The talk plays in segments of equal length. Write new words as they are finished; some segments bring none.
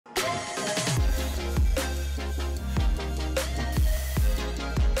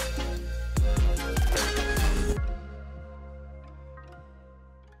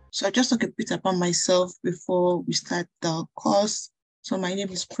So I just talk a bit about myself before we start the course. So my name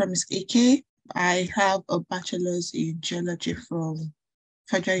is Promise AK. I have a bachelor's in geology from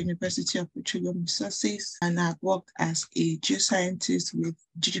Federal University of Petroleum Resources, and I've worked as a geoscientist with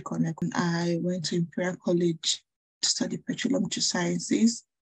GGConnect. I went to Imperial College to study petroleum geosciences.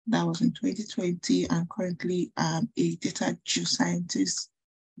 That was in 2020, and currently I'm a data geoscientist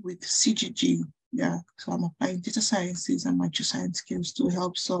with CGG. Yeah, so I'm applying data sciences and my geoscience skills to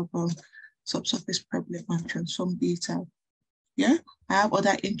help solve subsurface problem and transform data. Yeah, I have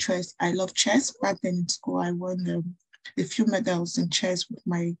other interests. I love chess. Back then in school, I won a few medals in chess with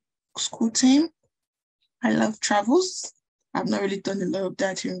my school team. I love travels. I've not really done a lot of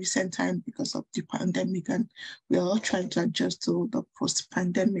that in recent time because of the pandemic, and we're all trying to adjust to the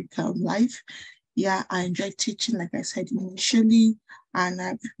post-pandemic life. Yeah, I enjoy teaching, like I said initially,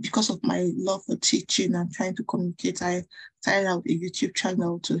 and because of my love for teaching and trying to communicate, I started out a YouTube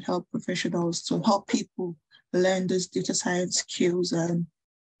channel to help professionals, to help people learn those data science skills. And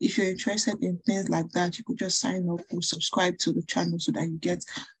if you're interested in things like that, you could just sign up or subscribe to the channel so that you get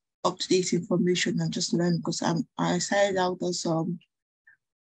up-to-date information and just learn, because I started out as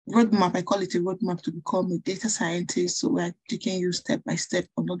roadmap. I call it a roadmap to become a data scientist. So we're taking you step by step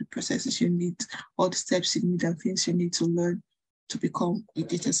on all the processes you need, all the steps you need and things you need to learn to become a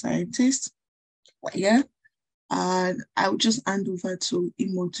data scientist. Yeah. And I will just hand over to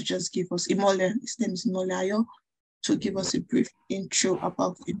Imo to just give us, his name is Imole, to give us a brief intro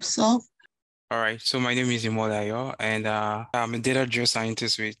about himself. All right, so my name is Visualizaion, and I'm a data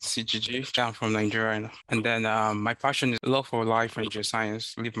geoscientist with CGG. I'm from Nigeria, and then my passion is love for life and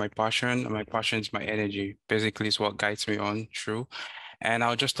geoscience. Live my passion, and my passion is my energy. Basically, it's what guides me on through. And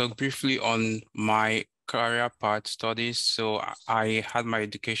I'll just talk briefly on my career path studies. So I had my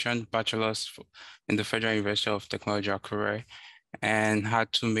education bachelor's in the Federal University of Technology, Akure, and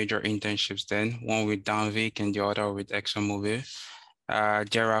had two major internships then, one with Danvik and the other with ExxonMobil.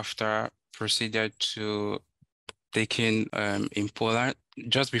 Thereafter, proceeded to taking in Poland.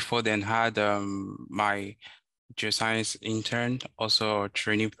 Just before then, had my geoscience intern, also a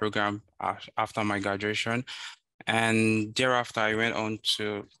training program after my graduation. And thereafter, I went on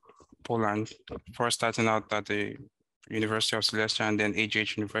to Poland, first starting out at the University of Silesia and then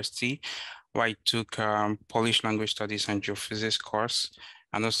AGH University, where I took Polish language studies and geophysics course,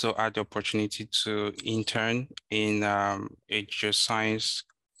 and also had the opportunity to intern in a geoscience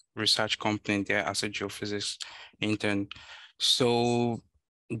research company there as a geophysics intern. So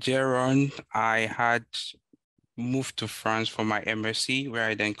thereon, I had moved to France for my MSc, where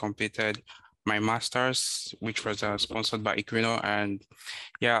I then completed my master's, which was sponsored by Equino. And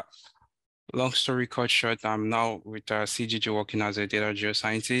yeah, long story cut short, I'm now with CGG working as a data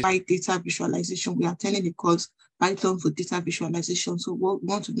geoscientist. By data visualization, we are attending the course Python for data visualization. So we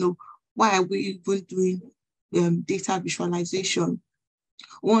want to know, why are we even doing data visualization?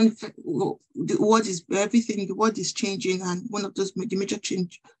 The world is changing, and one of those the major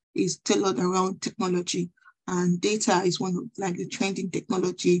change is tailored around technology, and data is one of the trending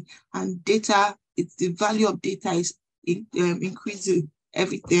technology, and data, it's the value of data is increasing.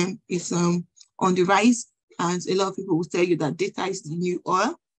 Everything is on the rise, and a lot of people will tell you that data is the new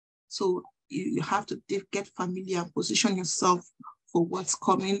oil. So you have to get familiar and position yourself for what's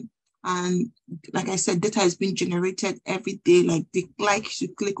coming. And like I said, data is being generated every day. Like the likes you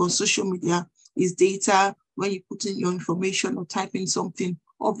click on social media is data. When you put in your information or type in something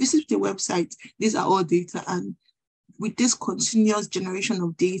or visit the website, these are all data. And with this continuous generation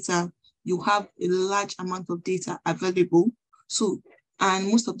of data, you have a large amount of data available. So, and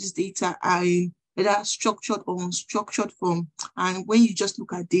most of this data are in either structured or unstructured form. And when you just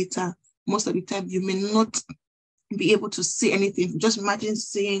look at data, most of the time you may not be able to see anything. Just imagine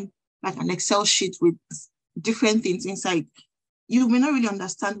seeing like an Excel sheet with different things inside. You may not really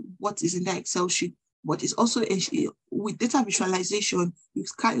understand what is in that Excel sheet, but it's also with data visualization, you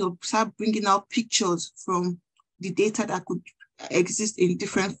kind of start bringing out pictures from the data that could exist in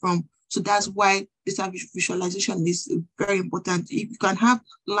different form. So that's why data visualization is very important. You can have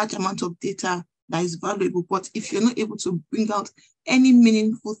large amount of data that is valuable, but if you're not able to bring out any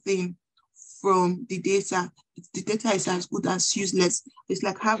meaningful thing from the data is as good as useless. It's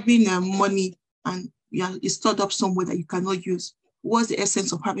like having money and it's stored up somewhere that you cannot use. What's the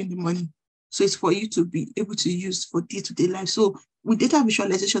essence of having the money? So it's for you to be able to use for day-to-day life. So with data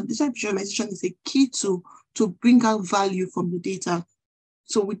visualization is a key to bring out value from the data.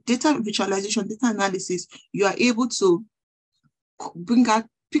 So with data visualization, data analysis, you are able to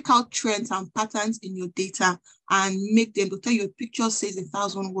pick out trends and patterns in your data and make them to tell you a picture says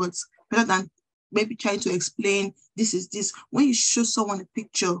 1,000 words, rather than maybe trying to explain this is this. When you show someone a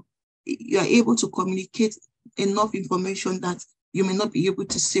picture, you are able to communicate enough information that you may not be able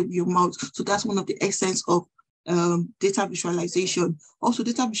to say with your mouth. So that's one of the essence of data visualization. Also,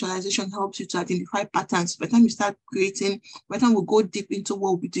 data visualization helps you to identify patterns. By the time you start creating, by the time we go deep into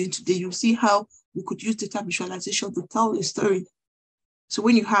what we're doing today, you'll see how we could use data visualization to tell a story. So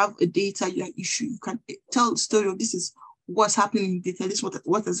when you have a data, you can tell the story of this is what's happening in data, this is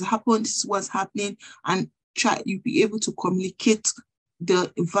what has happened, this is what's happening, and you'll be able to communicate the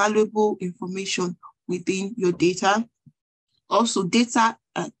valuable information within your data. Also, data,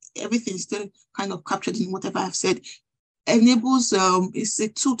 everything is still kind of captured in whatever I've said, enables, it's a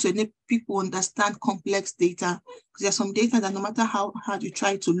tool to enable people understand complex data. Because there's some data that no matter how hard you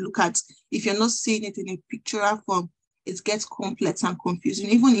try to look at, if you're not seeing it in a pictorial form, it gets complex and confusing.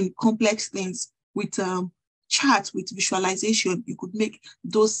 Even in complex things with charts, with visualization, you could make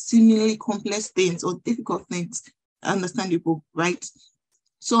those seemingly complex things or difficult things understandable, right?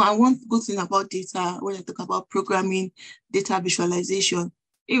 So one good thing about data, when I talk about programming, data visualization,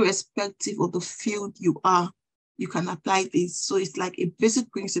 irrespective of the field you are, you can apply this. So it's like a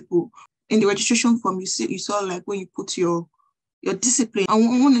basic principle. In the registration form, you saw like when you put your discipline.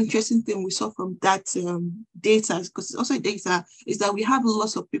 And one interesting thing we saw from that data, because it's also data, is that we have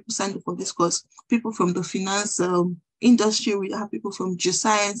lots of people signed up for this course. People from the finance industry, we have people from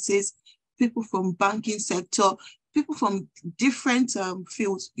geosciences, people from banking sector, people from different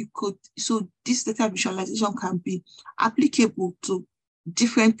fields. So this data visualization can be applicable to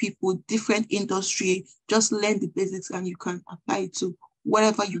different people, different industry. Just learn the basics and you can apply it to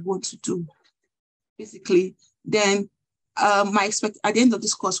whatever you want to do, basically. Then I expect at the end of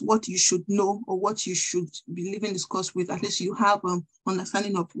this course, what you should know or what you should be leaving this course with, at least you have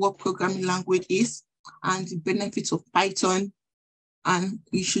understanding of what programming language is and the benefits of Python. And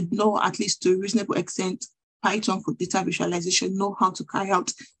you should know, at least to a reasonable extent, Python for data visualization, know how to carry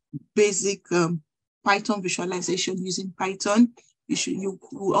out basic Python visualization using Python. You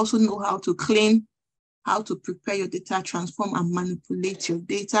will also know how to clean, how to prepare your data, transform and manipulate your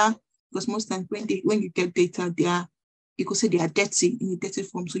data. Because most times when you get data, you could say they are dirty in a dirty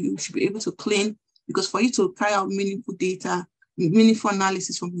form. So you should be able to clean, because for you to carry out meaningful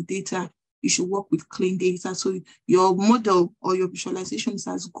analysis from your data, you should work with clean data. So your model or your visualization is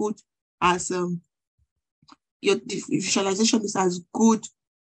as good as your visualization is as good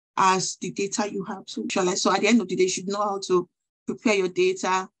as the data you have. So at the end of the day, you should know how to prepare your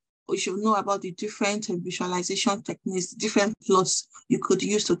data, or you should know about the different visualization techniques, different plots you could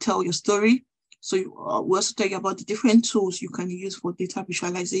use to tell your story. So we also tell you about the different tools you can use for data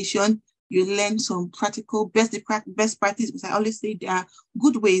visualization. You learn some practical best practice, because I always say there are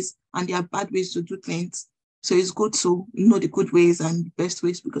good ways and there are bad ways to do things. So it's good to know the good ways and the best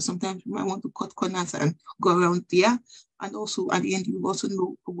ways, because sometimes you might want to cut corners and go around there. And also at the end, you also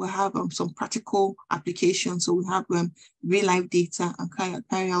know we'll have some practical applications. So we have real life data and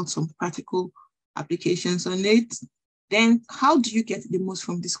carry out some practical applications on it. Then how do you get the most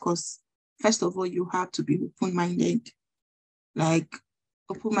from this course? First of all, you have to be open-minded. Like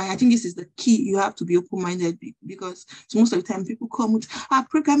open-minded, I think this is the key. You have to be open-minded, because most of the time people come with,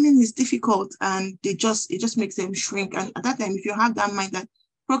 programming is difficult, and it just makes them shrink. And at that time, if you have that mind that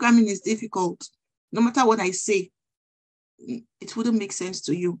programming is difficult, no matter what I say, it wouldn't make sense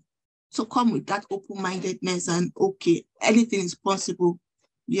to you. So come with that open-mindedness and okay, anything is possible.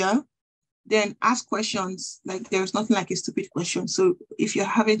 Yeah. Then ask questions. Like there's nothing like a stupid question. So if you're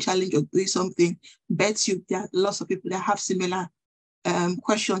having a challenge or doing something, bet you there are lots of people that have similar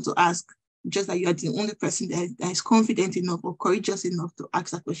questions to ask, just that you are the only person that is confident enough or courageous enough to ask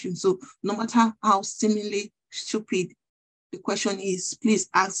that question. So no matter how seemingly stupid the question is, please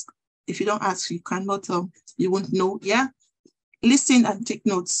ask. If you don't ask, you cannot, you won't know. Yeah. Listen and take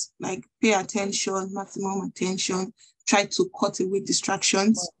notes, like pay attention, maximum attention, try to cut away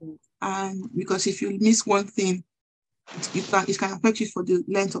distractions. And because if you miss one thing, it can affect you for the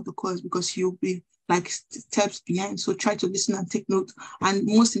length of the course, because you'll be like steps behind. So try to listen and take note. And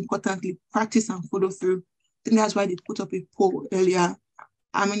most importantly, practice and follow through. I think that's why they put up a poll earlier.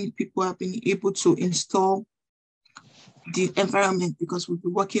 How many people have been able to install the environment? Because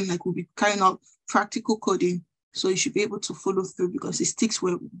we'll be carrying out practical coding. So you should be able to follow through, because it sticks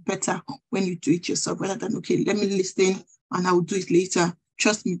well better when you do it yourself, rather than, okay, let me listen and I will do it later.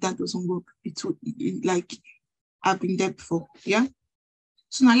 Trust me, that doesn't work. Like I've been there before. Yeah.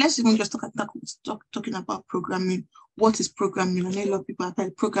 So now let's even just talking about programming. What is programming? I know a lot of people have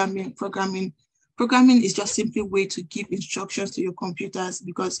heard programming. Programming is just simply a way to give instructions to your computers,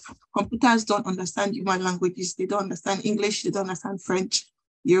 because computers don't understand human languages. They don't understand English. They don't understand French,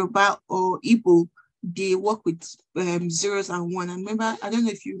 Yoruba, or Igbo. they work with zeros and one. And remember, I don't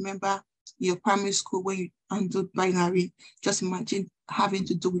know if you remember your primary school when you handled binary. Just imagine having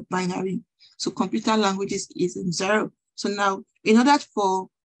to do with binary. So computer languages is in zero. So now, in order for,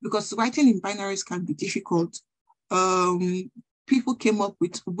 because writing in binaries can be difficult, people came up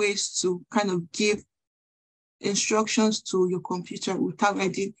with ways to kind of give instructions to your computer without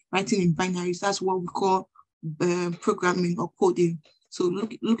writing in binaries. That's what we call programming or coding. So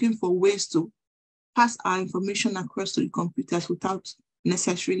looking for ways to pass our information across to the computers without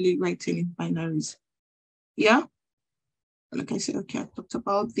necessarily writing in binaries. Yeah. Like I said, okay, I talked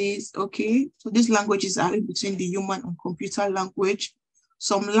about this. Okay, so these languages are in between the human and computer language.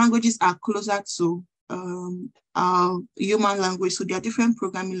 Some languages are closer to our human language. So there are different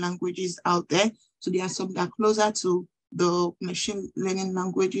programming languages out there. So there are some that are closer to the machine learning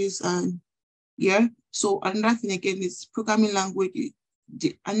languages. And yeah, so another thing again is programming language.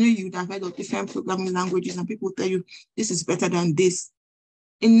 I know you'd have heard of different programming languages and people tell you this is better than this.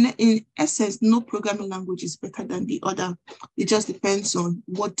 In essence, no programming language is better than the other. It just depends on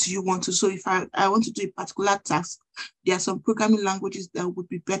what you want to. So if I want to do a particular task, there are some programming languages that would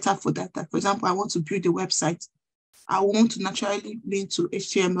be better for that. For example, I want to build a website. I want to naturally lean to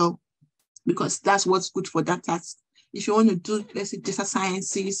HTML because that's what's good for that task. If you want to do, let's say, data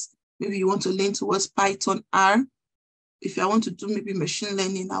sciences, maybe you want to lean towards Python, R. If I want to do maybe machine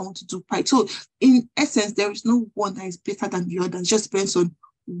learning, I want to do Python. So in essence, there is no one that is better than the other. It just depends on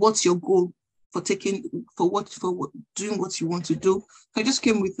what's your goal for doing what you want to do. So I just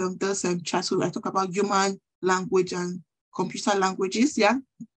came with this chat. So I talk about human language and computer languages. Yeah.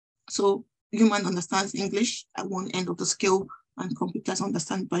 So human understands English at one end of the scale and computers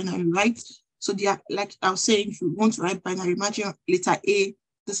understand binary, right? So they are, like I was saying, if you want to write binary, imagine letter A,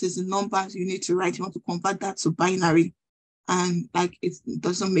 this is the numbers you need to write. You want to convert that to binary. And like it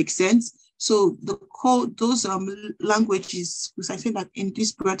doesn't make sense. So those languages, because I say that in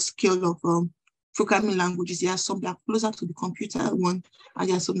this broad scale of programming languages, there are some that are closer to the computer one, and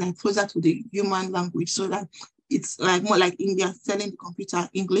there are some that are closer to the human language. So that it's like more like India telling the computer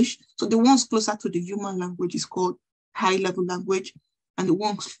English. So the ones closer to the human language is called high level language, and the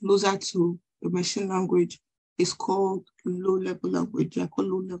ones closer to the machine language is called low level language. They are called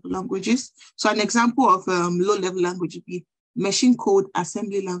low level languages. So an example of low level language would be machine code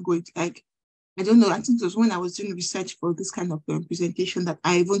assembly language. Like, I don't know, I think it was when I was doing research for this kind of presentation that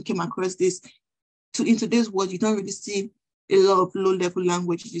I even came across this. In today's world, you don't really see a lot of low-level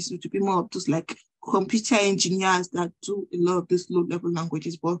languages. It would be more of just like computer engineers that do a lot of these low-level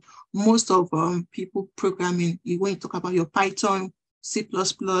languages. But most of people programming, when you talk about your Python, C++,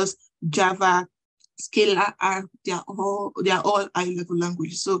 Java, Scala, R, they are all high-level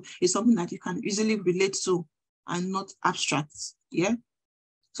languages. So it's something that you can easily relate to and not abstract. Yeah.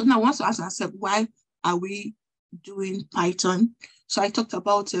 So now I want to ask ourselves, why are we doing Python? So I talked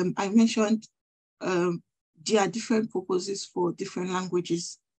about, I mentioned there are different purposes for different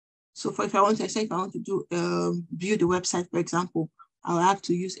languages. So if I want to do build a website, for example, I'll have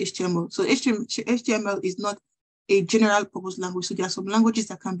to use HTML. So HTML is not a general purpose language. So there are some languages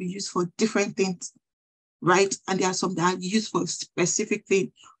that can be used for different things, right? And there are some that are used for specific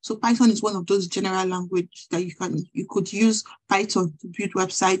things. So Python is one of those general languages that you could use Python to build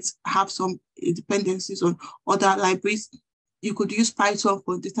websites, have some dependencies on other libraries. You could use Python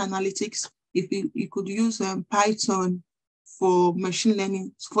for data analytics. You could use Python for machine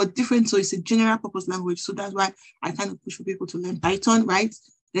learning, for different, so it's a general purpose language. So that's why I kind of push for people to learn Python, right?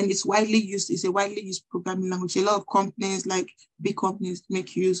 Then it's a widely used programming language. A lot of companies, like big companies,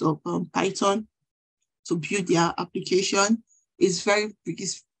 make use of Python to build their application. It's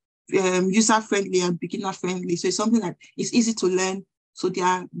user-friendly and beginner-friendly. So it's something that is easy to learn. So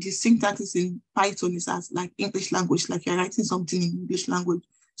the syntax in Python is as like English language, like you're writing something in English language.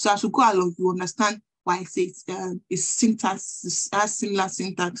 So as we go along, you understand why I say it's syntax, it has similar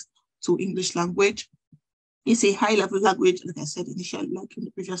syntax to English language. It's a high-level language, like I said initially, like in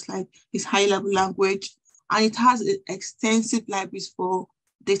the previous slide, it's high-level language, and it has extensive libraries for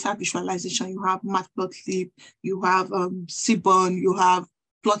data visualization. You have Matplotlib, you have Seaborn, you have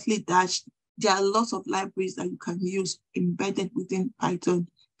Plotly Dash. There are lots of libraries that you can use embedded within Python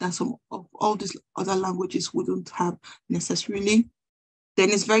that some of all these other languages wouldn't have necessarily. Then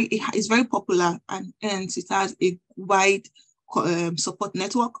it's very popular, and hence it has a wide support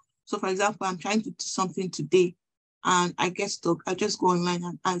network. So for example, I'm trying to do something today and I get stuck. I just go online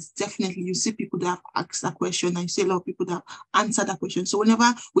and definitely you see people that have asked that question, and you see a lot of people that have answered that question. So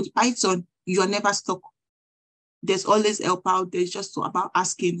with Python, you are never stuck. there's always help out there. It's just about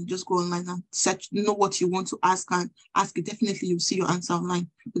asking. Just go online and search, know what you want to ask and ask it. Definitely you'll see your answer online.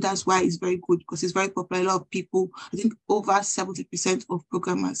 But that's why it's very good, because it's very popular. A lot of people, I think over 70% of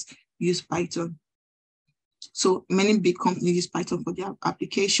programmers use Python. So many big companies use Python for their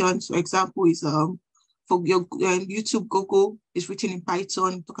applications. So example is for your YouTube, Google is written in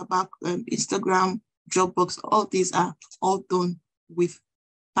Python. Talk about Instagram, Dropbox, all these are all done with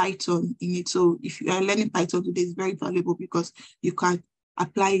Python in it. So if you are learning Python today, it's very valuable because you can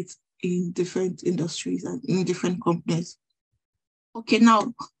apply it in different industries and in different companies. Okay,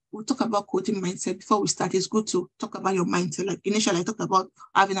 now we'll talk about coding mindset. Before we start, it's good to talk about your mindset. Like initially, I talked about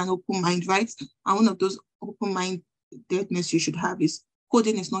having an open mind, right? And one of those open-mindedness you should have is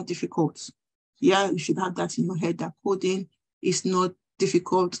coding is not difficult. Yeah, you should have that in your head, that coding is not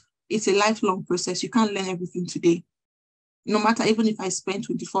difficult. It's a lifelong process. You can't learn everything today. No matter, even if I spend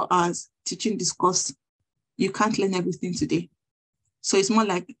 24 hours teaching this course, you can't learn everything today. So it's more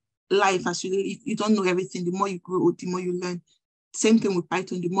like life. As you don't know everything, the more you grow, the more you learn. Same thing with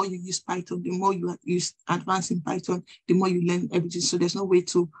Python. The more you use Python, the more you use advance in Python, the more you learn everything. So there's no way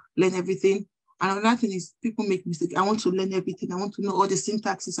to learn everything. And another thing is people make mistakes. I want to learn everything. I want to know all the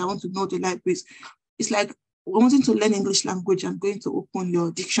syntaxes. I want to know the libraries. It's like wanting to learn English language and going to open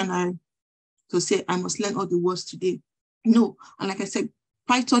your dictionary to say, I must learn all the words today. No. And like I said,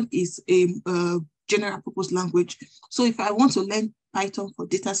 Python is a general purpose language. So if I want to learn Python for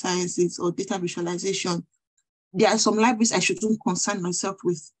data sciences or data visualization, there are some libraries I shouldn't concern myself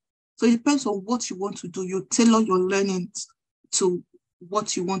with. So it depends on what you want to do. You tailor your learning to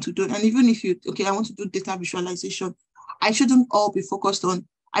what you want to do. And even if I want to do data visualization, I shouldn't all be focused on,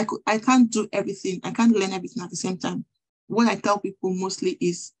 I can't do everything. I can't learn everything at the same time. What I tell people mostly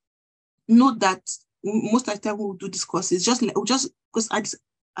is, know that most of the time we'll do this course is just because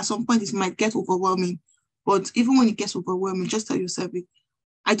at some point it might get overwhelming. But even when it gets overwhelming, just tell yourself,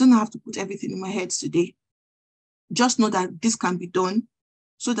 I don't have to put everything in my head today. Just know that this can be done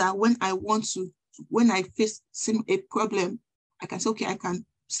so that when I face a problem, I can say, okay, I can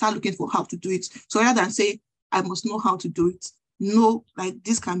start looking for how to do it. So rather than say, I must know how to do it, know like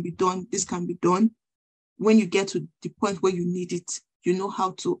this can be done, this can be done. When you get to the point where you need it, you know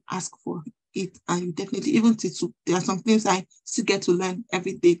how to ask for it. And you definitely, there are some things I still get to learn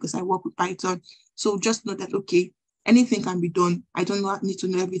every day because I work with Python. So just know that, okay, anything can be done. I don't need to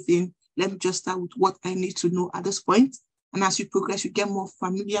know everything. Let me just start with what I need to know at this point. And as you progress, you get more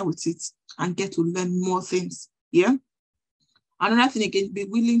familiar with it and get to learn more things. Yeah. Another thing again, be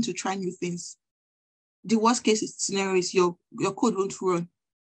willing to try new things. The worst case scenario is your code won't run.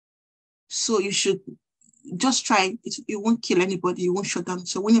 So you should just try it. It won't kill anybody. You won't shut down.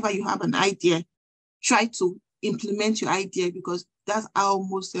 So whenever you have an idea, try to implement your idea, because that's how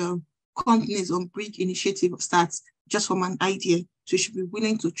most companies on big initiative starts, just from an idea. So you should be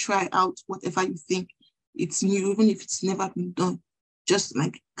willing to try out whatever you think it's new, even if it's never been done. Just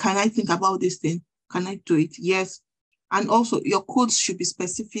like, can I think about this thing? Can I do it? Yes. And also your codes should be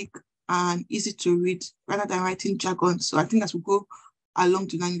specific and easy to read rather than writing jargon. So I think as we go along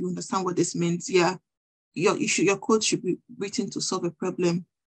the line, you understand what this means. Yeah. Your code should be written to solve a problem.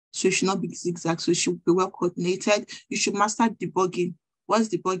 So it should not be zigzag. So it should be well coordinated. You should master debugging. What's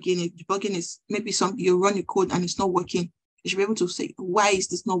debugging? Debugging is maybe you run a code and it's not working. You should be able to say, why is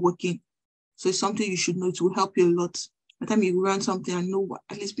this not working? So it's something you should know. It will help you a lot. By the time you run something and know,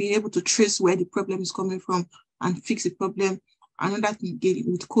 at least being able to trace where the problem is coming from and fix the problem. Another thing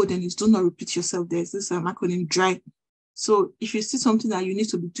with coding is do not repeat yourself. There's this acronym DRY. So if you see something that you need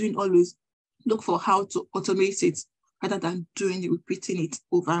to be doing always, look for how to automate it rather than repeating it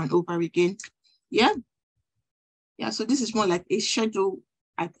over and over again. Yeah. Yeah. So this is more like a schedule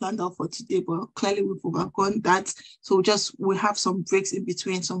I planned out for today, but clearly we've overgone that. So we have some breaks in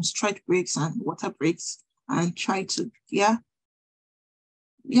between, some stretch breaks and water breaks, and try to,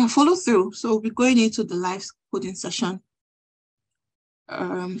 follow through. So we'll be going into the live coding session.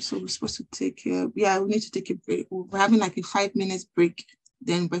 So we're supposed to take, we need to take a break. We're having like a 5 minutes break.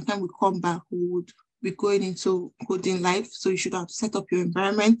 Then by the time we come back, we would be going into coding live. So you should have set up your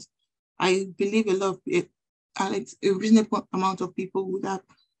environment. I believe a reasonable amount of people would have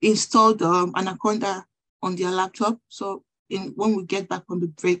installed Anaconda on their laptop. So when we get back on the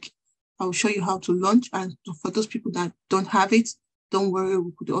break, I'll show you how to launch. And for those people that don't have it, don't worry,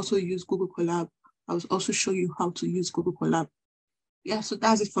 we could also use Google Colab. I'll also show you how to use Google Colab. Yeah, so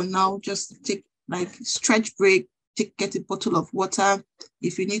that's it for now. Just take like stretch break, get a bottle of water.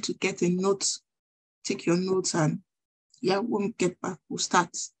 If you need to get a note, take your notes, and when we get back, we'll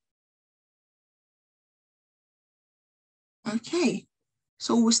start. Okay,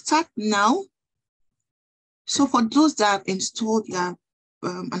 so we'll start now. So for those that have installed their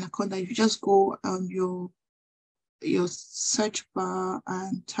Anaconda, if you just go your search bar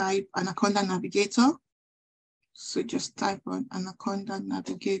and type Anaconda Navigator. So just type on Anaconda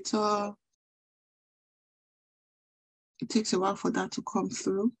Navigator. It takes a while for that to come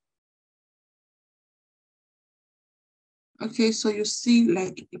through. Okay, so you see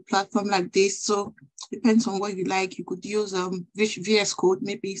like a platform like this. So depends on what you like. You could use VS Code,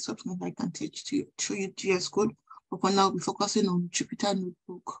 maybe something I can teach to you, show you VS Code. But for now, we're focusing on Jupyter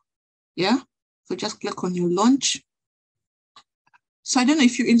Notebook. Yeah, so just click on your launch. So I don't know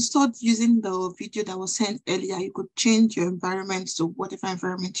if you installed using the video that was sent earlier, you could change your environment to whatever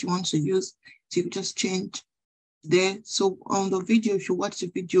environment you want to use. So you could just change there. So on the video, if you watch the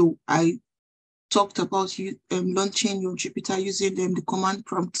video, I talked about you launching your Jupyter using the command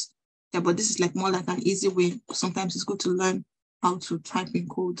prompts. Yeah, but this is like more like an easy way. Sometimes it's good to learn how to type in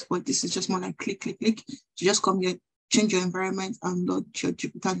code, but this is just more like click, click, click. You just come here, change your environment and launch your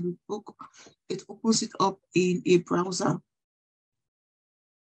Jupyter Notebook. It opens it up in a browser.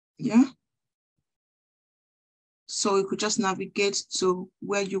 Yeah. So you could just navigate to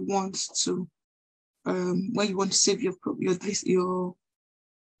where you want to save your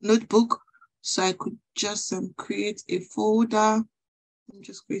notebook. So I could just create a folder.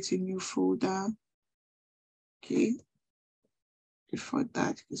 Just create a new folder. Okay. Before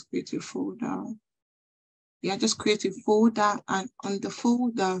that, just create a folder. Yeah, just create a folder, and on the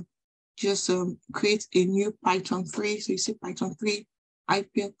folder, just create a new Python 3. So you see Python 3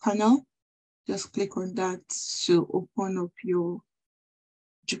 IP panel. Just click on that to open up your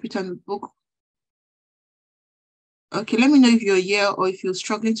Jupyter Notebook. Okay, let me know if you're here or if you're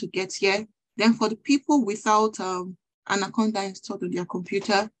struggling to get here. Then for the people without Anaconda installed on their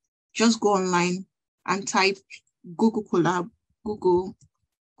computer, just go online and type Google Colab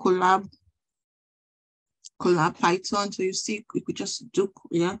Python. So you see, you could just do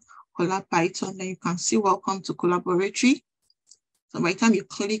Colab Python, then you can see welcome to Collaboratory. So by the time you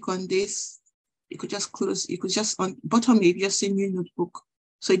click on this, you could just close, you could just on bottom, maybe just say new notebook.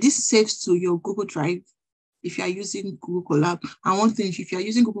 So this saves to your Google Drive if you are using Google Colab. And one thing, if you are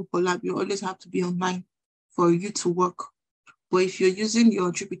using Google Colab, you always have to be online for you to work. But if you're using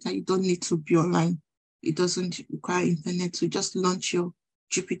your Jupyter, you don't need to be online. It doesn't require internet. So just launch your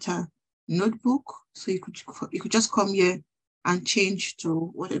Jupyter Notebook. So you could just come here and change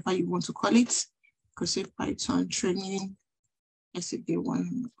to whatever you want to call it. You could say Python training. Let's say day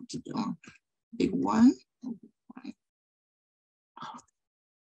one. Day one.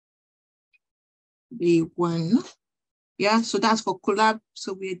 Day one. Yeah, so that's for collab.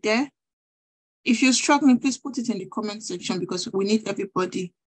 So we're there. If you're struggling, please put it in the comment section because we need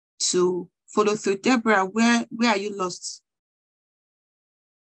everybody to follow through. Deborah, where are you lost?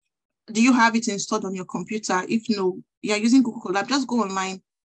 Do you have it installed on your computer? If no, you're using Google Colab, just go online,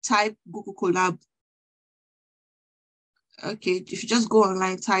 type Google Colab. Okay, if you just go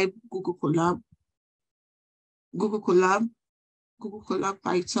online, type Google Colab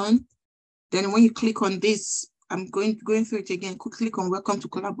Python. Then when you click on this, I'm going through it again, click on Welcome to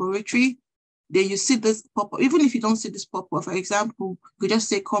Collaboratory. Then you see this pop-up. Even if you don't see this pop-up, for example, you just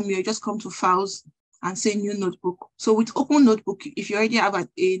say come here, just come to Files and say New Notebook. So with Open Notebook, if you already have a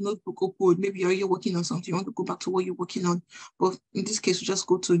notebook open, maybe you're already working on something, you want to go back to what you're working on. But in this case, you just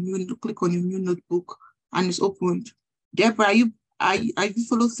go to click on your New Notebook and it's opened. Deborah, are you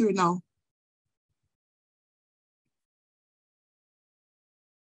follow through now?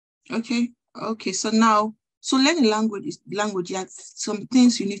 Okay, so now, learning language, yeah, some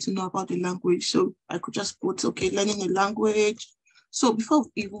things you need to know about the language. So I could just put, okay, learning a language. So before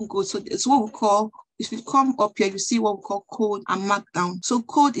we even go, so it's what we call, if you come up here, you see what we call code and markdown. So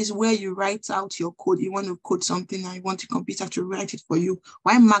code is where you write out your code. You want to code something and you want the computer to write it for you.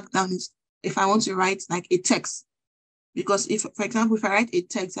 Why markdown is if I want to write like a text. Because if, for example, if I write a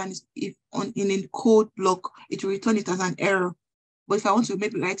text and in a code block, it will return it as an error. But if I want to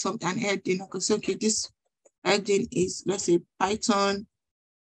maybe write something, an heading, I could say, okay, this heading is, let's say, Python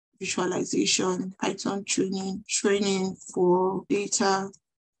visualization, Python training for data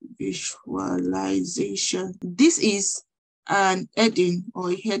visualization. This is an heading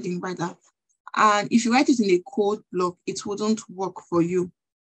or a heading rather. And if you write it in a code block, it wouldn't work for you,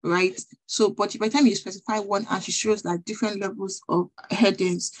 right? So, but by the time you specify one, and she shows like different levels of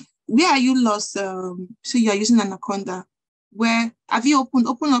headings. Where are you lost? So you are using Anaconda. Where have you open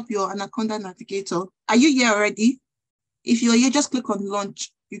up your Anaconda Navigator? Are you here already? If you're here, just click on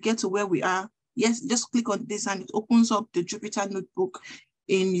launch. You get to where we are. Yes, just click on this and it opens up the Jupyter Notebook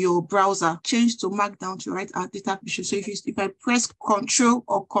in your browser, change to Markdown to write our data visual. So if I press Control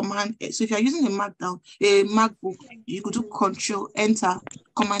or Command, so if you're using a MacBook, you could do Control Enter,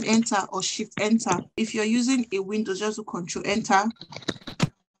 Command Enter, or Shift Enter. If you're using a Windows, just do Control Enter.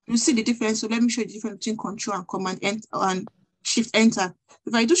 You see the difference. So let me show you the difference between Control and Command Enter and Shift Enter.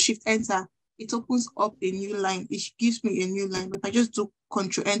 If I do Shift Enter, it opens up a new line. It gives me a new line. But if I just do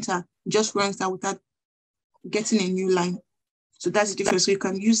Control Enter, it just runs that without getting a new line. So that's the difference. So you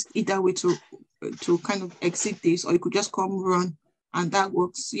can use either way to kind of exit this, or you could just come run, and that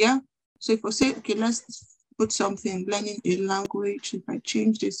works. Yeah. So if I say, okay, let's put something, learning a language. If I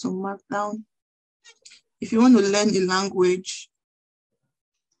change this to Markdown, if you want to learn a language,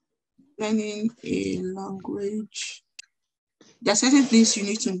 learning a language, there are certain things you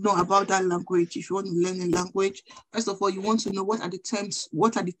need to know about that language. If you want to learn a language, first of all, you want to know what are the terms,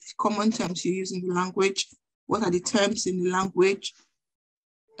 what are the common terms you use in the language, what are the terms in the language.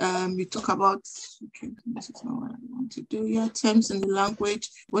 We talk about, okay, this is not what I want to do. Yeah, terms in the language.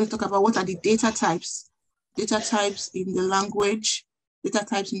 We want to talk about what are the data types in the language, data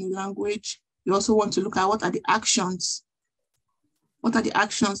types in the language. You also want to look at what are the actions. What are the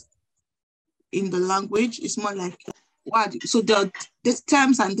actions in the language? It's more like what, so the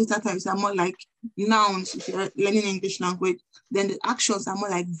terms and data types are more like nouns if you're learning English language. Then the actions are more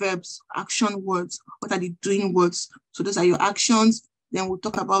like verbs, action words. What are the doing words? So those are your actions. Then we'll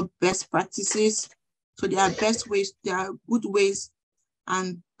talk about best practices. So there are best ways, there are good ways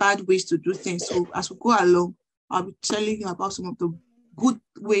and bad ways to do things. So as we go along, I'll be telling you about some of the good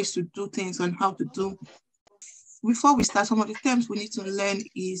ways to do things and how to do. Before we start, some of the terms we need to learn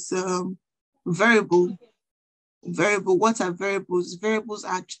is variable. Variable, what are variables? Variables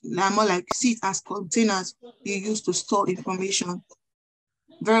are more like, see it as containers you use to store information.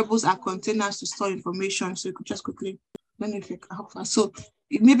 Variables are containers to store information. So you could just quickly, let me think how far. So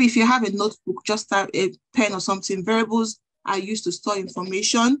maybe if you have a notebook, just start a pen or something. Variables are used to store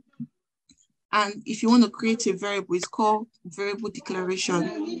information. And if you want to create a variable, it's called variable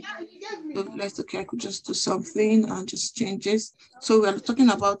declaration. So let's, okay, I could just do something and just change this. So we're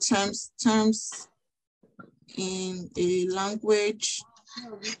talking about terms in a language.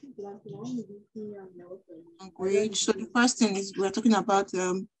 So the first thing is we're talking about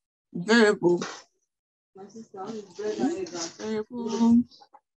variable.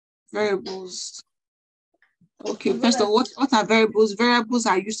 Variables. Okay, first of all, what are variables? Variables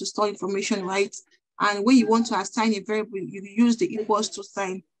are used to store information, right? And when you want to assign a variable, you use the equals to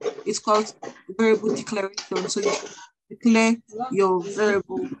sign. It's called variable declaration. So you declare your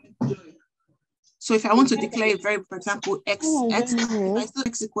variable. So if I want to declare a variable, for example, x, if I still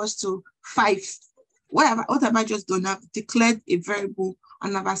x equals to 5, what have I just done? I've declared a variable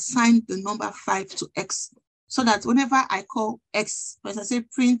and I've assigned the number 5 to x, so that whenever I call x, as I say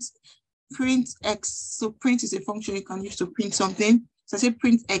print x, so print is a function you can use to print something. So I say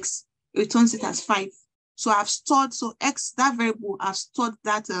print x, it returns it as 5. So I've stored, so x, that variable, I've stored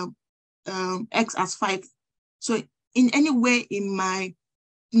that x as 5. So in any way in my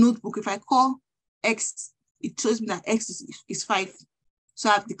notebook, if I call x, it shows me that x is 5. So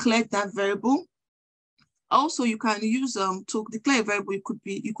I've declared that variable. Also, you can use to declare a variable, you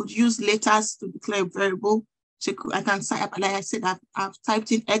could use letters to declare a variable. So I can say, like I said, I've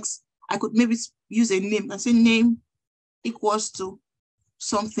typed in x. I could maybe use a name. I say name equals to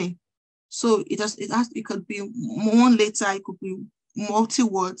something. So it could be one letter, it could be multi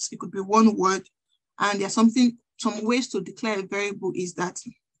words, it could be one word. And there's some ways to declare a variable is that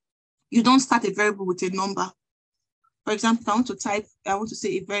you don't start a variable with a number. For example, I want to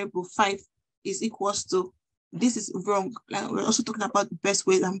say a variable 5 is equals to, this is wrong. Like we're also talking about the best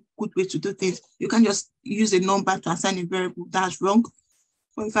ways and good ways to do things. You can't just use a number to assign a variable. That's wrong.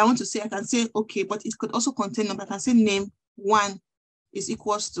 But if I want to say, I can say, okay, but it could also contain number. I can say name 1 is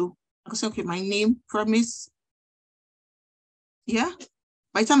equals to, I can say, okay, my name, promise. Yeah.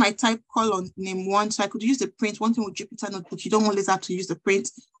 By the time I type colon name 1, so I could use the print. One thing with Jupyter Notebook, you don't always have to use the print,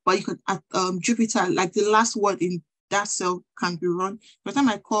 but you could Jupyter, like the last word in that cell can be run. By the time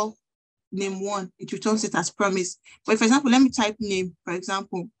I call name 1, it returns it as promise. But for example, let me type name, for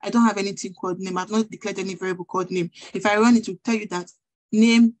example, I don't have anything called name. I've not declared any variable called name. If I run it, will tell you that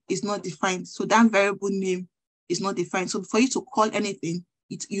name is not defined. So that variable name is not defined. So for you to call anything,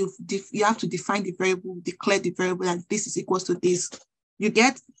 you have to define the variable, declare the variable, and this is equals to this. You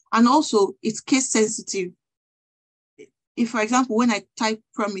get? And also it's case sensitive. If, for example, when I type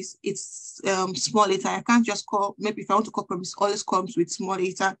promise, it's small letter, I can't just call, maybe if I want to call promise, always comes with small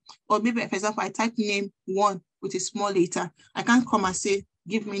letter. Or maybe, for example, I type name 1 with a small letter. I can't come and say,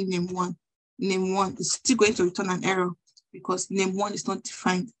 give me name 1. Name 1 is still going to return an error. because name one is not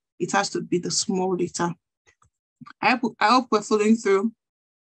defined. It has to be the small letter. I hope we're following through.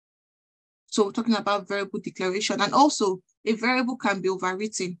 So we're talking about variable declaration, and also a variable can be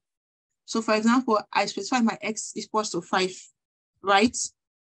overwritten. So for example, I specify my x is equals to 5, right?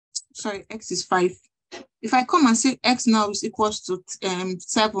 Sorry, x is 5. If I come and say x now is equals to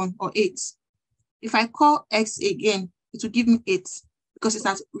 7 or 8, if I call x again, it will give me 8 because it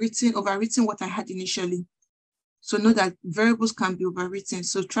has overwritten what I had initially. So know that variables can be overwritten.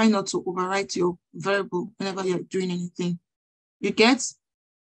 So try not to overwrite your variable whenever you're doing anything. You get?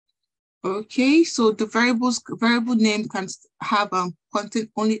 Okay, so the variable name can have content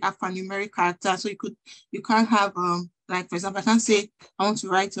only alphanumeric character. So you can't have like, for example, I can't say I want to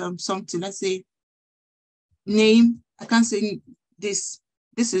write something. Let's say name. I can't say this.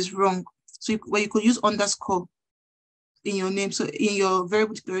 This is wrong. So you could use underscore in your name. So in your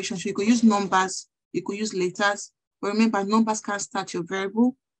variable declaration, so you could use numbers. You could use letters. But remember, numbers can't start your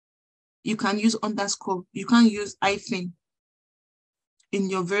variable. You can use underscore. You can't use hyphen in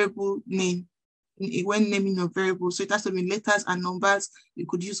your variable name when naming your variable. So it has to be letters and numbers. You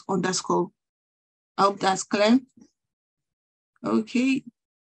could use underscore. I hope that's clear. Okay.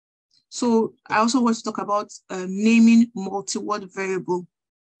 So I also want to talk about naming multi-word variable.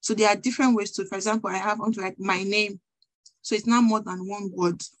 So there are different ways to, for example, I want to write my name. So it's not more than one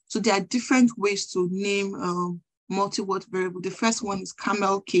word. So there are different ways to name multi-word variable. The first one is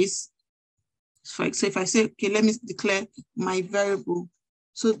camel case. So if I say, okay, let me declare my variable.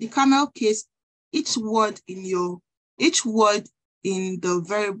 So the camel case, each word in the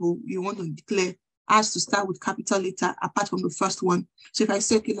variable you want to declare has to start with capital letter apart from the first one. So if I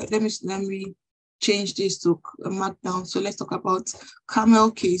say, okay, let me change this to a markdown. So let's talk about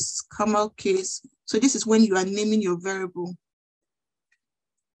camel case. So this is when you are naming your variable.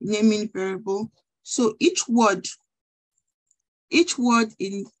 Naming variable. So each word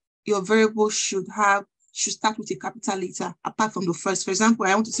in your variable should start with a capital letter apart from the first. For example,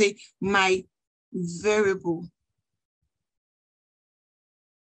 I want to say my variable.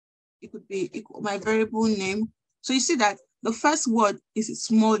 It could be my variable name. So you see that the first word is a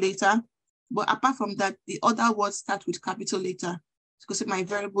small letter, but apart from that, the other words start with capital letter. So say my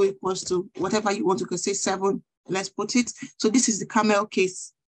variable equals to whatever you want to say 7, let's put it. So this is the camel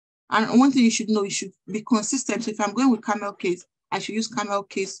case. And one thing you should know, you should be consistent. So if I'm going with camel case, I should use camel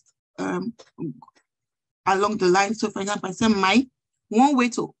case along the line. So for example, I say my, one way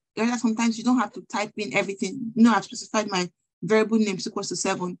to, sometimes you don't have to type in everything. You know, I've specified my variable name is equals to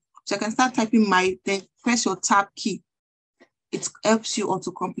 7. So I can start typing my, then press your tab key. It helps you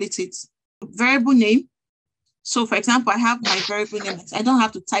auto-complete it. Variable name. So for example, I have my variable name. I don't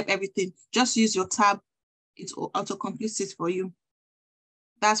have to type everything. Just use your tab. It auto-completes it for you.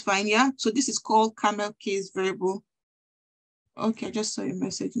 That's fine, yeah? So this is called camel case variable. Okay, I just saw your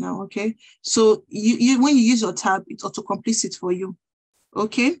message now, okay? So when you use your tab, it auto-completes it for you,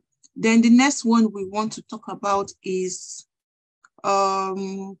 okay? Then the next one we want to talk about is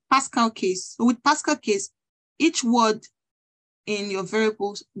Pascal case. So with Pascal case, each word in your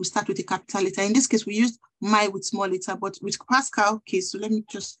variables will start with a capital letter. In this case, we used my with small letter, but with Pascal case, so let me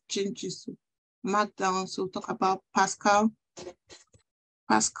just change this to markdown. So talk about Pascal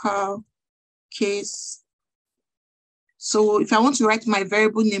case. So if I want to write my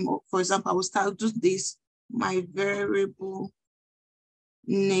variable name, for example, I will start do this, my variable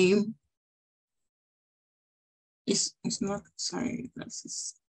name. It's not, sorry,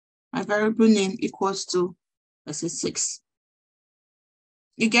 that's my variable name equals to, let's say 6.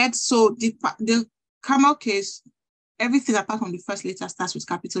 You get, so the camel case, everything apart from the first letter starts with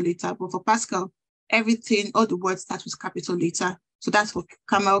capital letter, but for Pascal, everything, all the words start with capital letter. So that's for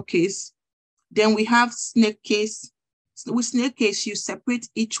camel case. Then we have snake case. So with snake case, you separate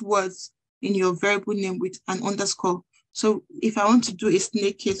each word in your variable name with an underscore. So if I want to do a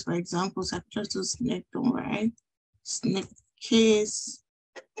snake case, for example, so I just do snake, don't worry. Snake case.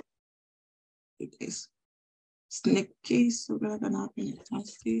 It is snake case. So we're gonna happen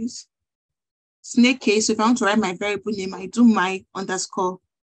this. Snake case. So if I want to write my variable name, I do my underscore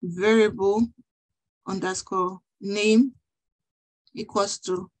variable underscore name equals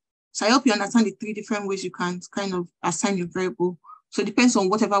to. So I hope you understand the 3 different ways you can kind of assign your variable. So it depends on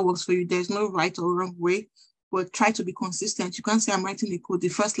whatever works for you. There's no right or wrong way, but try to be consistent. You can't say I'm writing the code. The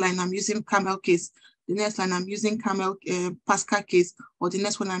first line I'm using camel case. The next line I'm using Pascal case, or the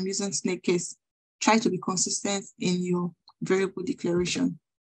next one I'm using snake case. Try to be consistent in your variable declaration.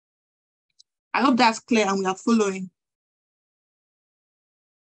 I hope that's clear and we are following.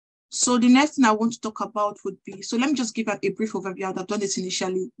 So the next thing I want to talk about would be, so let me just give a brief overview. I've done this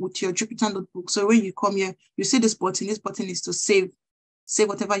initially with your Jupyter notebook. So when you come here, you see this button. This button is to save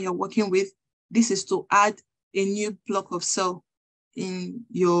whatever you're working with. This is to add a new block of cell in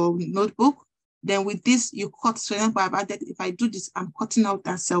your notebook. Then with this, you cut. So example, I've added, if I do this, I'm cutting out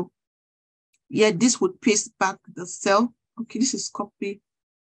that cell. Yeah, this would paste back the cell. Okay, this is copy.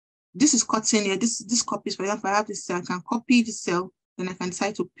 This is cutting here. This copies, for example, I have this cell, I can copy the cell, then I can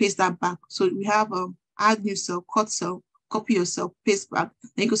decide to paste that back. So we have add new cell, cut cell, copy your cell, paste back.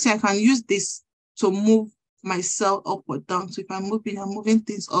 Then you can see I can use this to move my cell up or down. So if I'm moving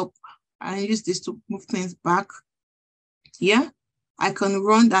things up, I use this to move things back. Yeah, I can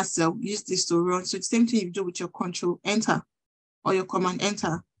run that cell, use this to run. So it's the same thing you do with your Control Enter or your Command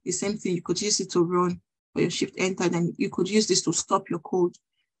Enter. The same thing, you could use it to run, or your Shift Enter, then you could use this to stop your code.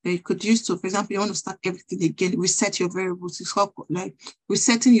 Then you could use to, for example, you want to start everything again, reset your variables. It's called like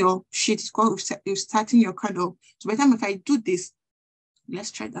resetting your sheet. It's called restarting your kernel. So by the time if I do this,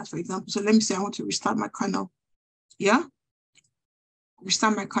 let's try that, for example. So let me say I want to restart my kernel. Yeah,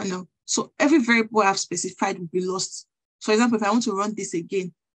 restart my kernel. So every variable I've specified will be lost. For example, if I want to run this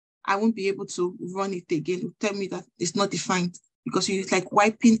again, I won't be able to run it again. It will tell me that it's not defined because it's like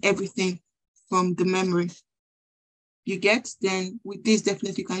wiping everything from the memory. You get? Then with this,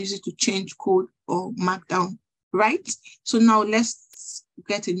 definitely you can use it to change code or markdown, right? So now let's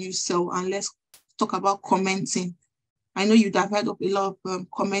get a new cell and let's talk about commenting. I know you'd have heard of a lot of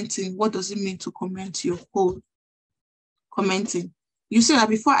commenting. What does it mean to comment your code? Commenting. You see that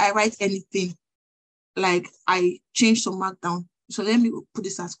before I write anything, like I change to markdown. So let me put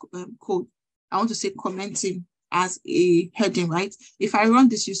this as code. I want to say commenting as a heading, right? If I run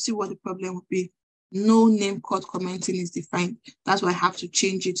this, you see what the problem would be. No name called commenting is defined. That's why I have to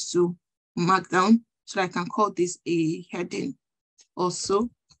change it to markdown so that I can call this a heading also.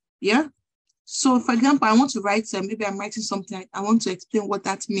 Yeah. So for example, I want to write, maybe I'm writing something, I want to explain what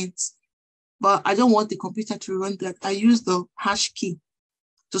that means, but I don't want the computer to run that. I use the hash key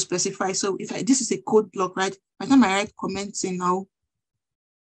to specify. So if this is a code block, right? By the time I write commenting now,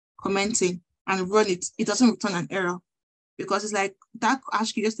 commenting and run it, it doesn't return an error because it's like that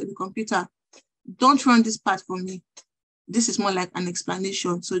hash key just to the computer. Don't run this part for me. This is more like an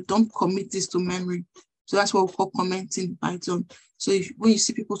explanation. So don't commit this to memory. So that's what we call commenting in Python. So when you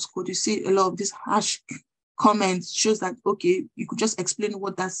see people's code, you see a lot of this hash comments shows that, okay, you could just explain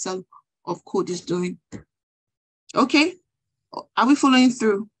what that cell of code is doing. Okay, are we following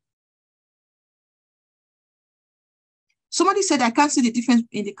through? Somebody said I can't see the difference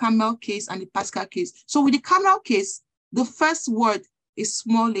in the camel case and the Pascal case. So with the camel case, the first word is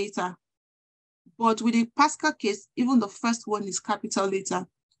small letter. But with the Pascal case, even the first one is capital letter.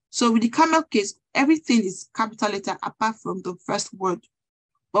 So with the camel case, everything is capital letter apart from the first word.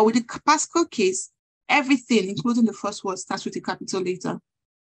 But with the Pascal case, everything, including the first word, starts with a capital letter.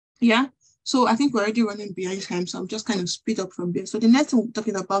 Yeah. So I think we're already running behind time. So I'm just kind of speed up from there. So the next thing we'll be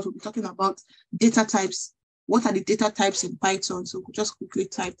talking about data types. What are the data types in Python? So we'll just quickly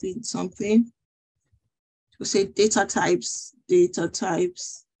type in something. We'll say data types.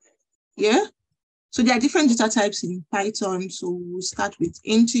 Yeah. So there are different data types in Python. So we'll start with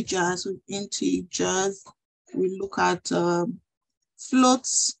integers. With integers, we look at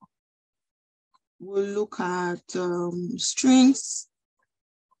floats. We'll look at strings.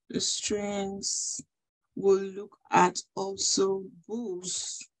 The strings. We'll look at also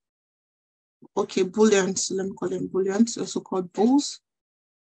bools. Okay, booleans. Let me call them booleans, also called bools.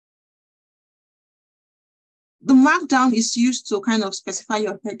 The markdown is used to kind of specify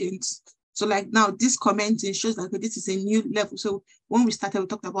your headings. So like now this commenting shows that this is a new level. So when we started, we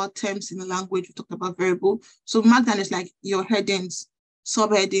talked about terms in the language, we talked about variable. So markdown is like your headings,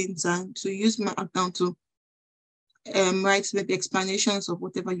 subheadings, and to use markdown to write maybe explanations of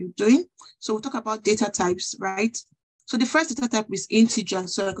whatever you're doing. So we'll talk about data types, right? So the first data type is integer.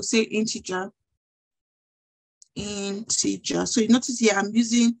 So I could say integer. So you notice here I'm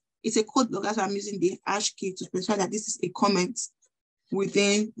using, it's a code block, that's why I'm using the hash key to specify that this is a comment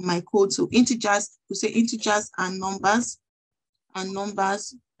within my code. So integers, we say integers and numbers,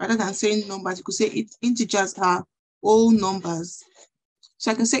 rather than saying numbers, you could say integers are whole numbers.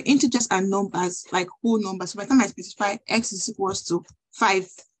 So I can say integers and numbers, like whole numbers. So by the time I specify x is equals to 5,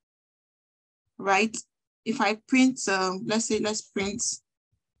 right? If I print, let's print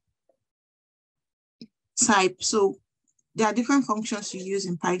type. So there are different functions you use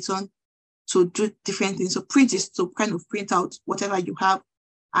in Python to do different things. So print is to kind of print out whatever you have,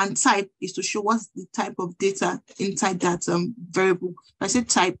 and type is to show what's the type of data inside that variable. If I say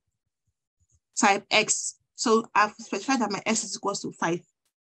type x, so I've specified that my x is equals to 5.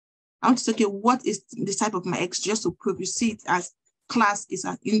 I want to say, okay, what is the type of my X, just to prove. You see it as class is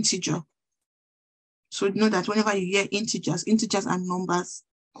an integer. So you know that whenever you hear integers, integers are numbers,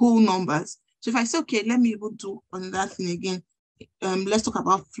 whole numbers. So if I say, okay, let me even do another thing again. Let's talk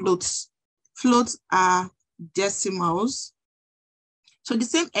about floats. Floats are decimals. So the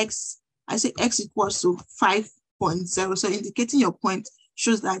same X, I say X equals to 5.0. So indicating your point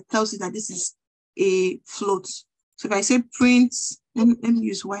shows that, tells you that this is a float. So if I say print, let me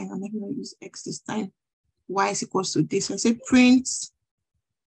use Y now, let me not use X this time. Y is equals to this. So I say print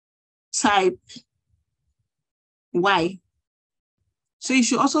type Y. So you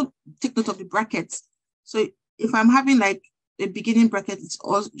should also take note of the brackets. So if I'm having like a beginning bracket, it's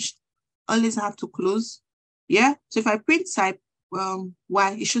always have to close. Yeah. So if I print type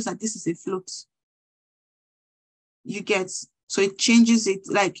Y, it shows that this is a float. You get, so it changes it,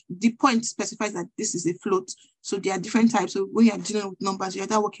 like the point specifies that this is a float. So there are different types. So when you're dealing with numbers, you're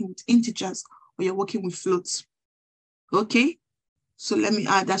either working with integers or you're working with floats. Okay. So let me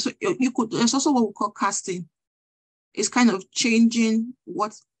add that. So you could, there's also what we call casting. It's kind of changing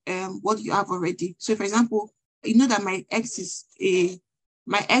what you have already. So for example, you know that my X is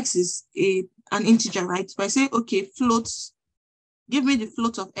an integer, right? So I say, okay, floats, give me the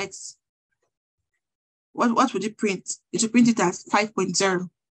float of X. What would it print? It will print it as 5.0.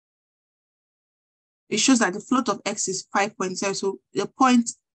 It shows that the float of X is 5.0. So the point,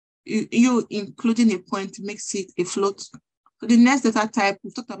 you including a point makes it a float. So the next data type,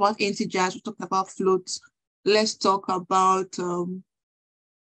 we talked about integers, we talked about floats. Let's talk about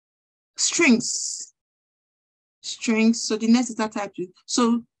strings. Strings. So the next data type,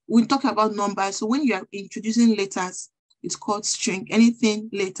 so we talk about numbers. So when you are introducing letters, it's called string. Anything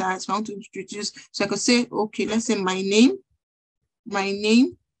letters, I want to introduce. So I could say, okay, let's say my name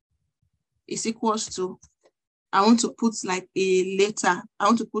is equals to, I want to put like a letter. I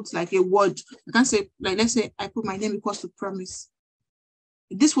want to put like a word. I can't say, like, let's say I put my name equals to promise.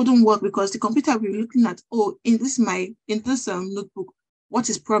 This wouldn't work because the computer will be looking at, oh, in this notebook, what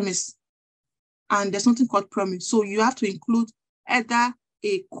is promise? And there's something called promise. So you have to include either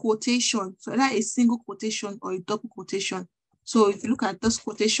a quotation, so either a single quotation or a double quotation. So if you look at this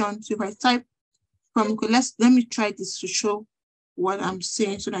quotation, so if I type from, let me try this to show what I'm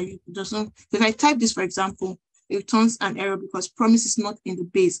saying so that it doesn't, if I type this, for example, it returns an error because promise is not in the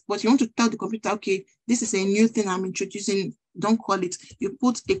base. But you want to tell the computer, okay, this is a new thing I'm introducing, don't call it. You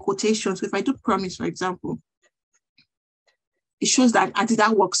put a quotation. So if I do promise, for example, it shows that until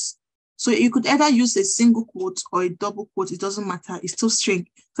that works. So you could either use a single quote or a double quote. It doesn't matter. It's still string.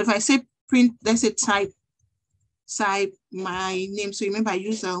 So if I say print, let's say type my name. So remember, I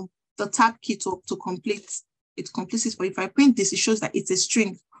use the tab key to complete. It completes it. But if I print this, it shows that it's a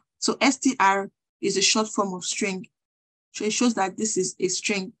string. So str is a short form of string. So it shows that this is a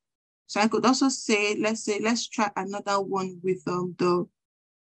string. So I could also say, let's try another one with the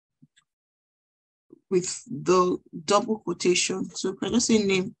double quotation. So if I just say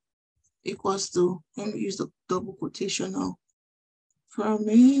name equals to, let me use the double quotation now.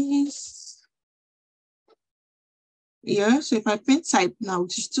 Promise. Yeah, so if I print type now,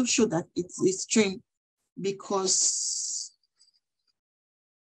 it still show that it's a string because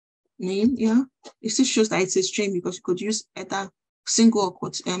name, yeah, it still shows that it's a string because you could use either single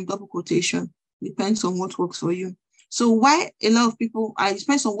or double quotation. Depends on what works for you. So why a lot of people, it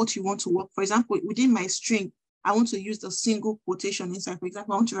depends on what you want to work. For example, within my string, I want to use the single quotation inside. For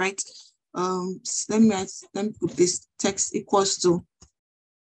example, I want to write, let me put this text equals to,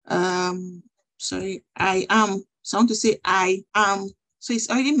 sorry, I am. So I want to say I am. So it's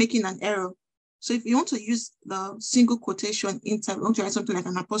already making an error. So if you want to use the single quotation inside, you want to write something like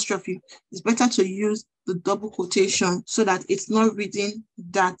an apostrophe, it's better to use the double quotation so that it's not reading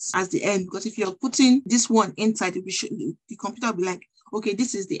that as the end. Because if you're putting this one inside, the computer will be like, okay,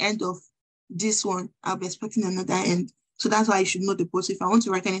 this is the end of this one. I'll be expecting another end. So that's why you should know the both. If I want to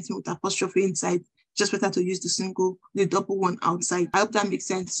write anything with apostrophe inside, just better to use the double one outside. I hope that makes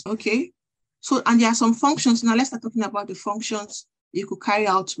sense. Okay. So, and there are some functions. Now let's start talking about the functions you could carry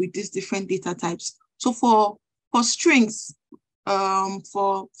out with these different data types. So for strings,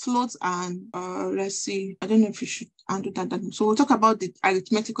 for floats and let's see, I don't know if you should undo that. So we'll talk about the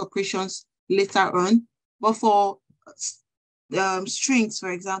arithmetic operations later on. But for strings,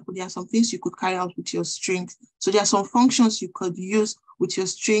 for example, there are some things you could carry out with your strings. So there are some functions you could use with your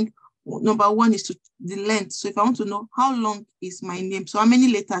string. Number one is the length. So if I want to know how long is my name, so how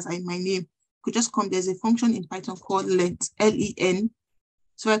many letters are in my name, could just come, there's a function in Python called length, L-E-N.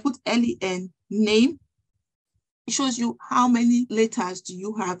 So I put L-E-N, name, it shows you how many letters do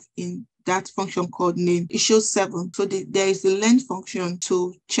you have in that function called name. It shows 7. So there is the length function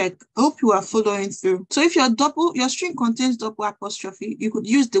to check. I hope you are following through. So if your string contains double apostrophe, you could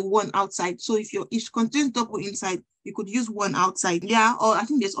use the one outside. So if it contains double inside, you could use one outside. Yeah, or I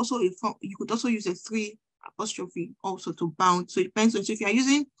think there's also you could also use a 3 apostrophe also to bound. So it depends on, so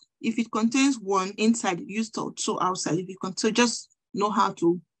if it contains one inside, use two outside. So just know how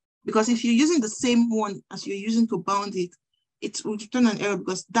to, because if you're using the same one as you're using to bound it, it will return an error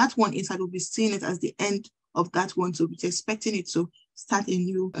because that one inside will be seeing it as the end of that one. So it's expecting it to start a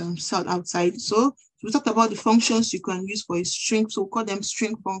new cell outside. So we talked about the functions you can use for a string. So we call them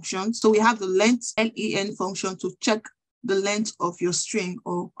string functions. So we have the length, len function to check the length of your string,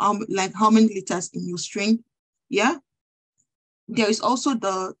 or like how many letters in your string. Yeah. There is also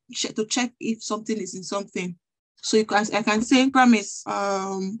to check if something is in something. So I can say promise.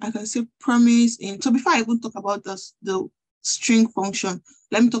 I can say promise in. So before I even talk about the string function,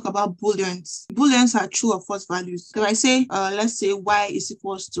 let me talk about booleans. Booleans are true or false values. So I say, let's say y is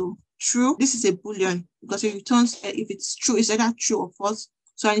equals to true. This is a boolean because it returns if it's true, it's either true or false.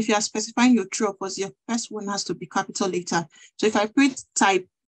 So and if you are specifying your true or false, your first one has to be capital letter. So if I print type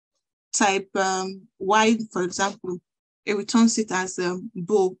y, for example, it returns it as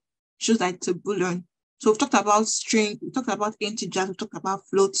bool, shows that it's a boolean. So we've talked about string, we talked about integers, we talked about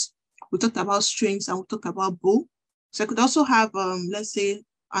floats, we talked about strings, and we talked about bool. So I could also have, let's say,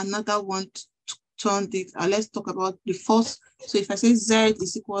 another one to turn it. Let's talk about the false. So if I say z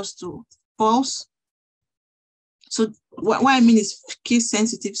is equals to false, so what I mean is case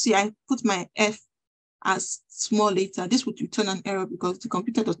sensitive. See, I put my f as small letter. This would return an error because the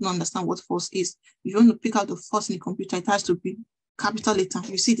computer does not understand what false is. If you want to pick out the false in the computer, it has to be capital letter.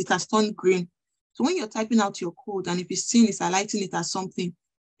 You see, it has turned green. So when you're typing out your code and if it's seen it's highlighting it as something,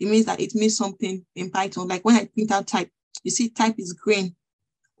 it means that it means something in Python. Like when I print out type, you see type is green.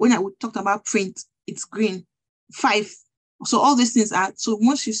 When I would talk about print, it's green. 5. So all these things are, so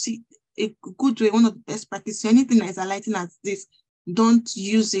once you see a good way, one of the best practices, anything that is highlighting as this, don't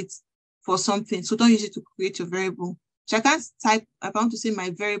use it for something. So don't use it to create your variable. So I can't type, I want to say my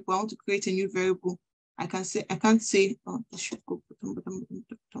variable, I want to create a new variable. I can't say, oh, this should go bottom.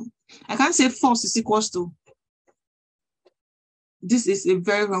 I can't say false is equals to. This is a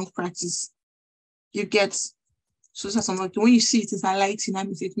very wrong practice. You get, so that's something, when you see it is highlighting, that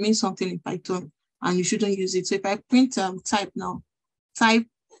means it means something in Python and you shouldn't use it. So if I print type now, type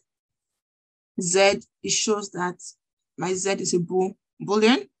Z, it shows that my Z is a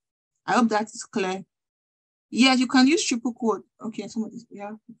boolean. I hope that is clear. Yeah, you can use triple quote. Okay,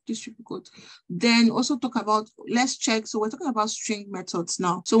 this triple quote. Then also talk about, let's check. So we're talking about string methods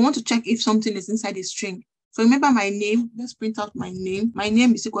now. So we want to check if something is inside a string. So remember my name, let's print out my name. My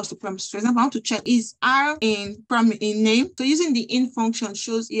name is equals to promise. For example, I want to check is R in name. So using the in function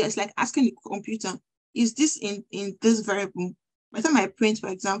shows, yeah, it's like asking the computer, is this in this variable? By the time I print, for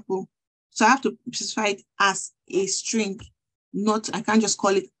example, so I have to specify it as a string. I can't just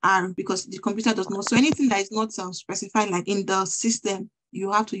call it R because the computer does not. So anything that is not specified like in the system,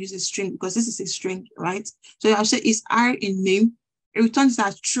 you have to use a string because this is a string, right? So I'll say is R in name. It returns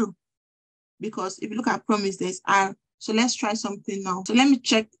as true because if you look at promise, there's R. So let's try something now. So let me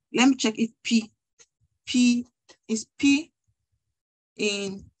check if P is P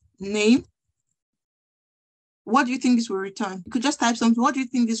in name. What do you think this will return? You could just type something. What do you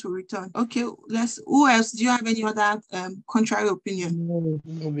think this will return? Okay, who else? Do you have any other contrary opinion?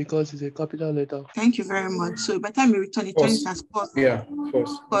 No, because it's a capital letter. Thank you very much. So by the time you return, it turns as false. Yeah,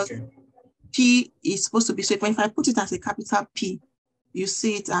 false. Because okay. P is supposed to be, so if I put it as a capital P, you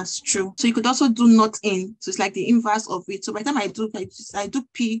see it as true. So you could also do not in. So it's like the inverse of it. So by the time I do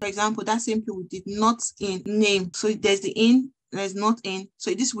P, for example, that same P we did not in name. So there's the in, there's not in.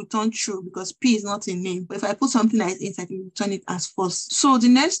 So this will turn true because P is not in name. But if I put something that is inside, it will turn it as false. So the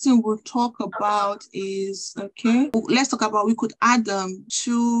next thing we'll talk about is, okay, let's talk about, we could add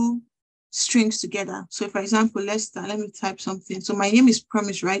 2 strings together. So for example, let me type something. So my name is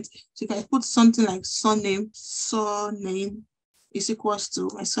Promise, right? So if I put something like surname is equals to,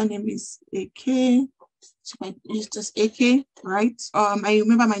 my surname is AK. So if I use just AK, right? I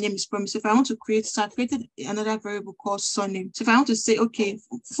remember my name is Promise. So if I want to create, so I created another variable called surname. So if I want to say, okay,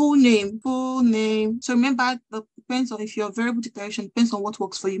 full name. So remember, it depends on if your variable declaration depends on what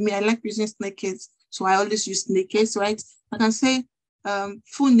works for you. Me, I like using snake case, so I always use snake case, right? I can say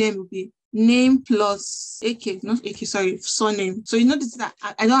full name will be name plus AK, not AK, sorry, surname. So you notice that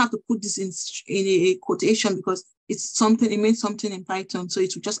I don't have to put this in a quotation because it's something, it means something in Python, so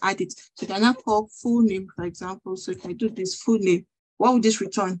it will just add it. So I can now call full name, for example. So if I do this full name, what would this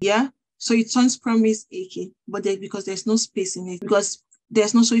return? Yeah, so it turns Promise AK, but because there's no space in it, because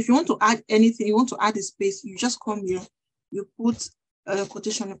there's no, so if you want to add anything, you want to add a space, you just come here, you put a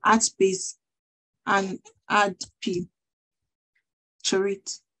quotation, add space, and add P to it.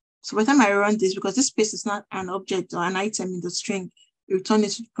 So by the time I run this, because this space is not an object or an item in the string, you return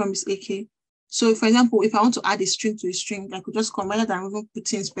it to promise AK. So for example, if I want to add a string to a string, I could just come, rather than even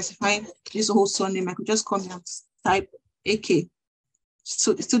putting, specifying this whole surname, I could just come and type AK.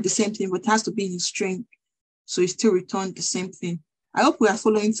 So it's still the same thing, but it has to be in a string. So it still returns the same thing. I hope we are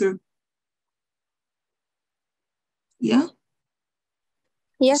following through. Yeah?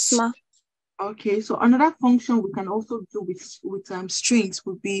 Yes, ma. Okay, so another function we can also do with strings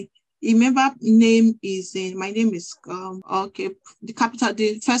would be, remember name is in, my name is, okay,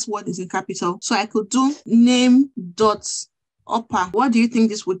 the first word is in capital. So I could do name dot upper. What do you think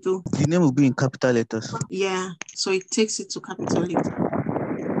this would do? The name will be in capital letters. Yeah, so it takes it to capital letter.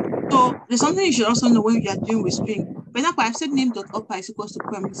 So there's something you should also know when you are doing with string. For example, I've said name dot upper is equals to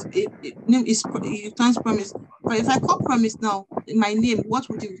promise. Name is, it returns promise. But if I call promise now, my name, what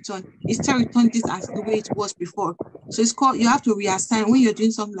would it return? It still return this as the way it was before. So it's called, you have to reassign. When you're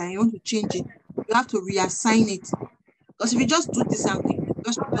doing something like you want to change it, you have to reassign it. Because if you just do this and it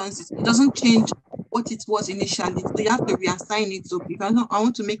just returns it, it doesn't change what it was initially. So you have to reassign it. So if I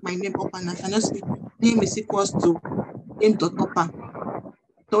want to make my name upper, and I can just say name is equals to name dot upper.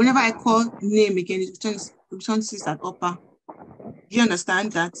 So whenever I call name again, it returns this at upper. Do you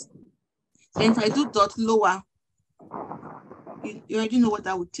understand that? Then if I do dot lower, you already know what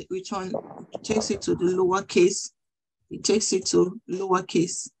that would return. It takes it to the lower case. It takes it to lower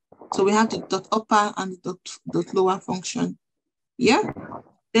case. So we have the dot upper and the dot lower function. Yeah.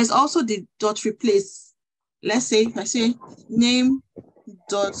 There's also the dot replace. Let's say if I say name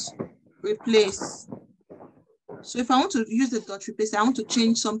dot replace. So if I want to use the dot replace, I want to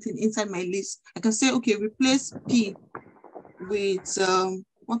change something inside my list. I can say, okay, replace P with,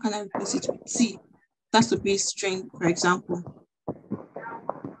 what can I replace it with? C. That's to be string, for example.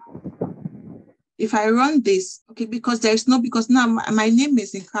 If I run this, okay, because now my name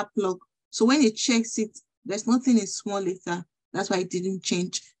is in cap lock. So when it checks it, there's nothing in small letter. That's why it didn't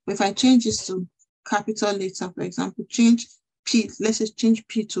change. But if I change this to capital letter, for example, change P, let's just change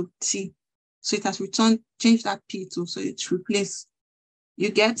P to T. So it has returned, change that P to, so it's replaced. You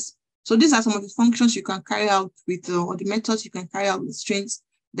get? So these are some of the functions you can carry out with, or the methods you can carry out with strings.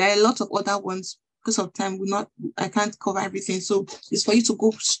 There are a lot of other ones. Because of time, I can't cover everything. So it's for you to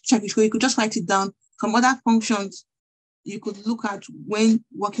go check it. You could just write it down. Some other functions you could look at when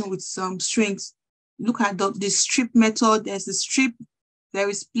working with some strings. Look at the strip method. There's the strip, there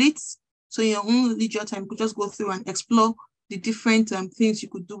is splits. So in your own leisure time, you could just go through and explore the different things you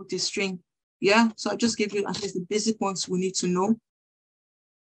could do with the string. Yeah, so I just gave you at least the basic ones we need to know.